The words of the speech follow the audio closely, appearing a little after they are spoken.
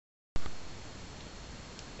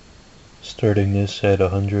Starting this at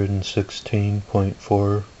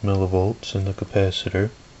 116.4 millivolts in the capacitor.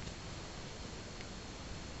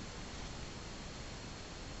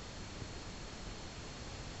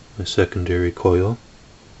 My secondary coil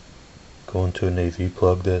going to an AV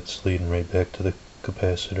plug that's leading right back to the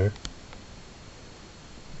capacitor.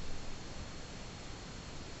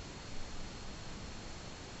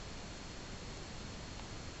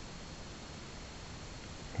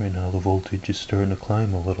 Right now the voltage is starting to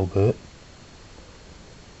climb a little bit.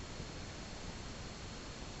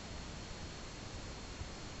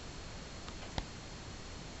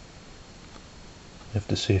 I have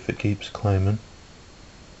to see if it keeps climbing.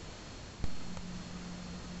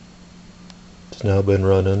 It's now been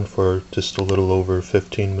running for just a little over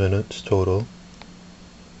 15 minutes total.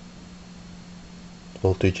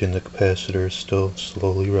 Voltage in the capacitor is still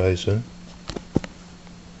slowly rising.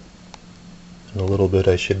 In a little bit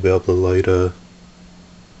I should be able to light a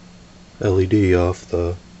LED off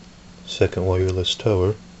the second wireless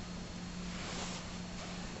tower.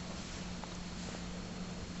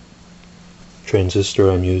 Transistor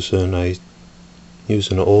I'm using, I use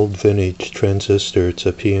an old vintage transistor. It's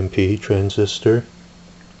a PNP transistor.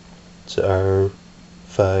 It's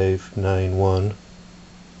R591.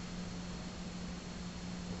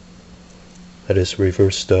 I just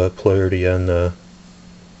reversed the polarity on the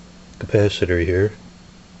capacitor here,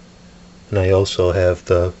 and I also have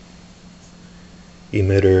the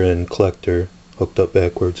emitter and collector hooked up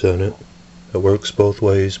backwards on it. It works both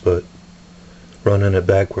ways, but running it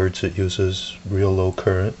backwards it uses real low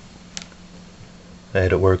current. I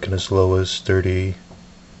had it working as low as 30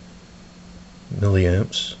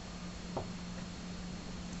 milliamps.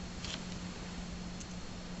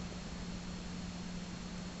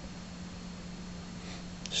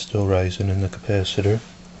 Still rising in the capacitor.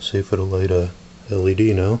 See if it'll light a LED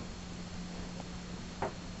now.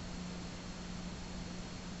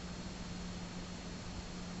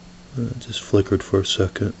 It just flickered for a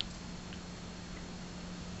second.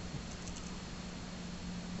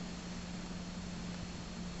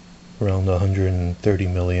 Around 130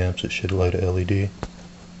 milliamps it should light a LED.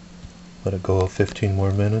 Let it go 15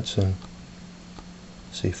 more minutes and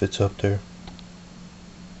see if it's up there.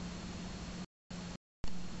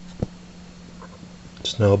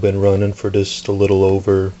 It's now been running for just a little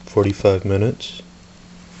over 45 minutes.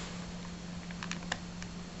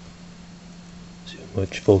 See how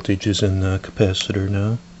much voltage is in the capacitor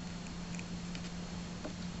now.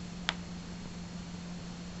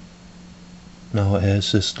 Now it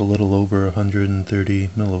has just a little over 130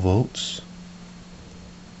 millivolts.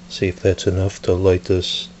 See if that's enough to light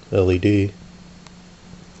this LED.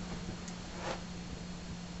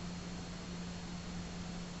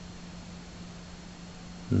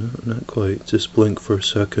 No, not quite. Just blink for a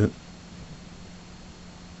second.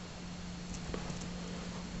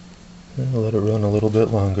 I'll let it run a little bit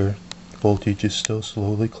longer. Voltage is still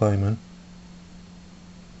slowly climbing.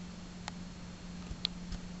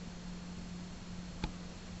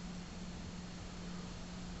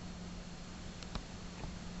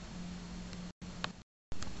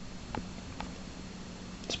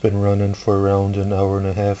 It's been running for around an hour and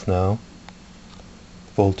a half now.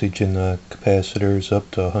 Voltage in the capacitor is up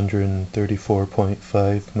to 134.5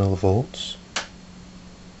 millivolts.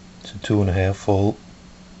 It's a 2.5 volt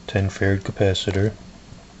 10 farad capacitor.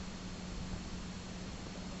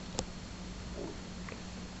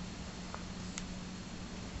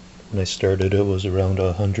 When I started it was around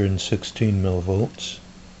 116 millivolts.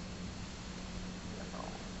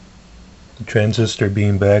 The transistor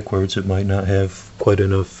being backwards, it might not have quite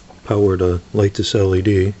enough power to light this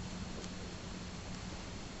LED.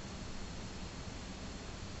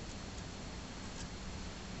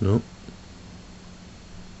 Nope.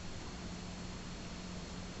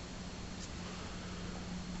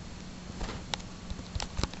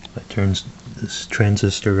 That turns this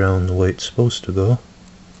transistor around the way it's supposed to go.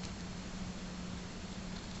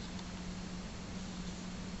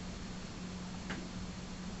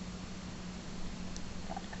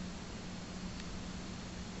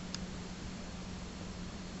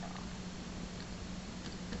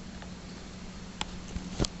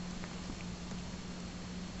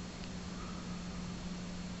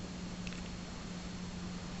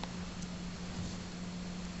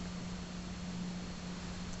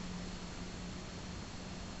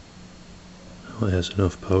 It has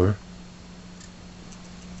enough power,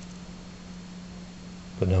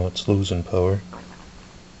 but now it's losing power.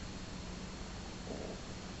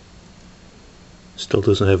 Still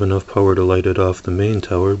doesn't have enough power to light it off the main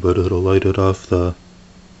tower, but it'll light it off the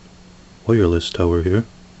wireless tower here.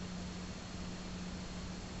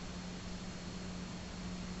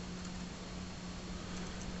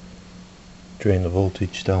 Drain the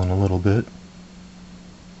voltage down a little bit.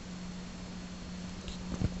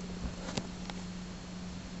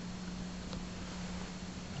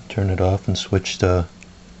 Turn it off and switch the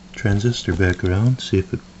transistor back around, see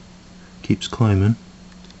if it keeps climbing.